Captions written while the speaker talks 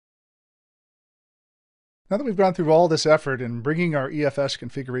Now that we've gone through all this effort in bringing our EFS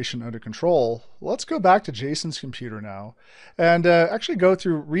configuration under control, let's go back to Jason's computer now and actually go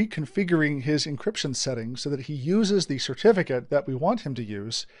through reconfiguring his encryption settings so that he uses the certificate that we want him to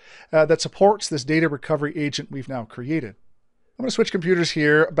use that supports this data recovery agent we've now created. I'm going to switch computers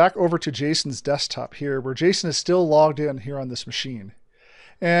here back over to Jason's desktop here, where Jason is still logged in here on this machine.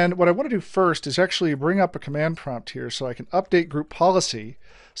 And what I want to do first is actually bring up a command prompt here so I can update group policy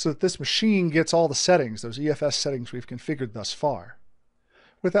so that this machine gets all the settings, those EFS settings we've configured thus far.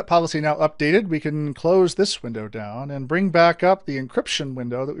 With that policy now updated, we can close this window down and bring back up the encryption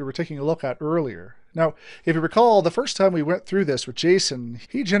window that we were taking a look at earlier. Now, if you recall, the first time we went through this with Jason,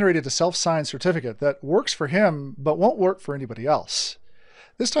 he generated a self-signed certificate that works for him but won't work for anybody else.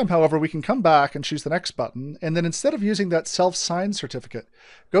 This time, however, we can come back and choose the next button, and then instead of using that self-signed certificate,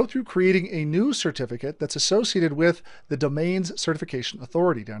 go through creating a new certificate that's associated with the domain's certification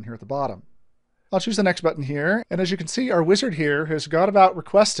authority down here at the bottom. I'll choose the next button here, and as you can see, our wizard here has gone about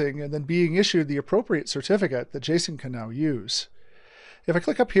requesting and then being issued the appropriate certificate that Jason can now use. If I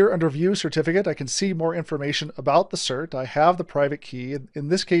click up here under View Certificate, I can see more information about the cert. I have the private key. In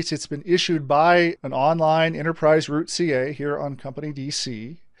this case, it's been issued by an online enterprise root CA here on Company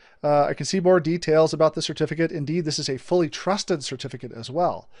DC. I can see more details about the certificate. Indeed, this is a fully trusted certificate as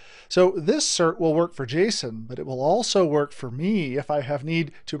well. So this cert will work for Jason, but it will also work for me if I have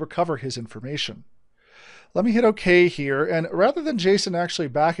need to recover his information. Let me hit OK here, and rather than Jason actually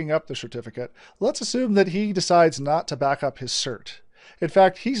backing up the certificate, let's assume that he decides not to back up his cert. In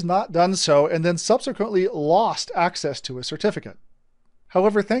fact, he's not done so and then subsequently lost access to his certificate.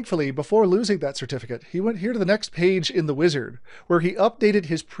 However, thankfully, before losing that certificate, he went here to the next page in the wizard, where he updated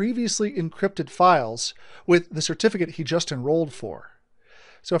his previously encrypted files with the certificate he just enrolled for.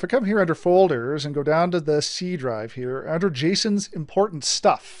 So if I come here under Folders and go down to the C drive here, under Jason's important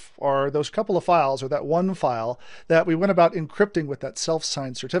stuff, or those couple of files, or that one file that we went about encrypting with that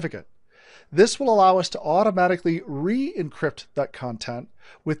self-signed certificate. This will allow us to automatically re-encrypt that content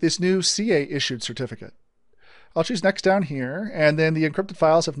with this new CA-issued certificate. I'll choose Next down here, and then the encrypted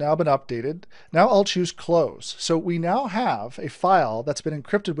files have now been updated. Now I'll choose Close. So we now have a file that's been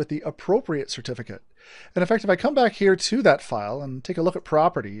encrypted with the appropriate certificate. And in fact, if I come back here to that file and take a look at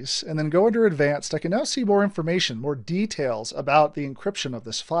Properties, and then go under Advanced, I can now see more information, more details about the encryption of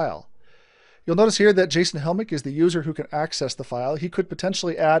this file. You'll notice here that Jason Helmick is the user who can access the file. He could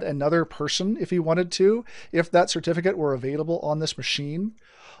potentially add another person if he wanted to, if that certificate were available on this machine.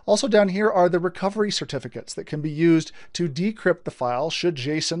 Also down here are the recovery certificates that can be used to decrypt the file should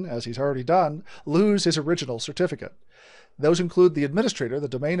Jason, as he's already done, lose his original certificate. Those include the administrator, the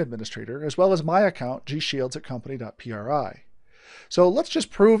domain administrator, as well as my account, gshields@company.pri. So let's just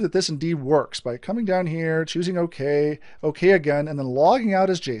prove that this indeed works by coming down here, choosing OK, OK again, and then logging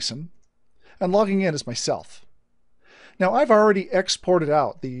out as Jason, and logging in as myself. Now I've already exported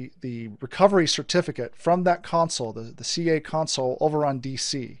out the recovery certificate from that console, the CA console over on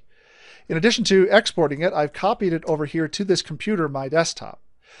DC. In addition to exporting it, I've copied it over here to this computer, my desktop.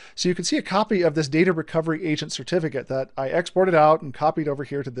 So you can see a copy of this data recovery agent certificate that I exported out and copied over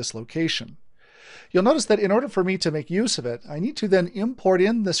here to this location. You'll notice that in order for me to make use of it, I need to then import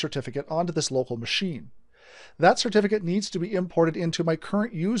in the certificate onto this local machine. That certificate needs to be imported into my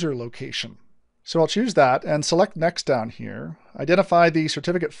current user location. So I'll choose that and select Next down here, identify the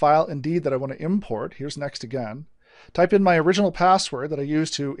certificate file indeed that I want to import. Here's Next again. Type in my original password that I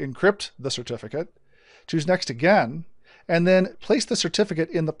used to encrypt the certificate, choose Next again, and then place the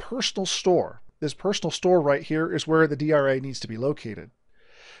certificate in the personal store. This personal store right here is where the DRA needs to be located.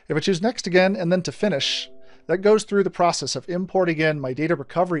 If I choose Next again and then to finish, that goes through the process of importing in my data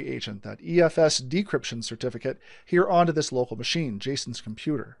recovery agent, that EFS decryption certificate, here onto this local machine, Jason's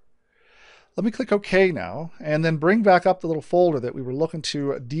computer. Let me click OK now, and then bring back up the little folder that we were looking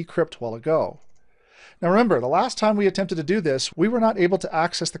to decrypt while ago. Now remember, the last time we attempted to do this, we were not able to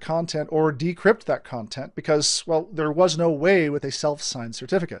access the content or decrypt that content because, well, there was no way with a self-signed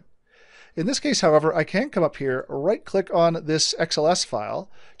certificate. In this case, however, I can come up here, right-click on this XLS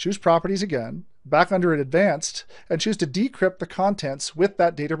file, choose Properties again, back under Advanced, and choose to decrypt the contents with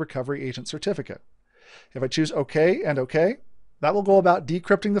that data recovery agent certificate. If I choose OK and OK, that will go about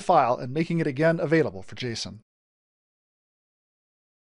decrypting the file and making it again available for Jason.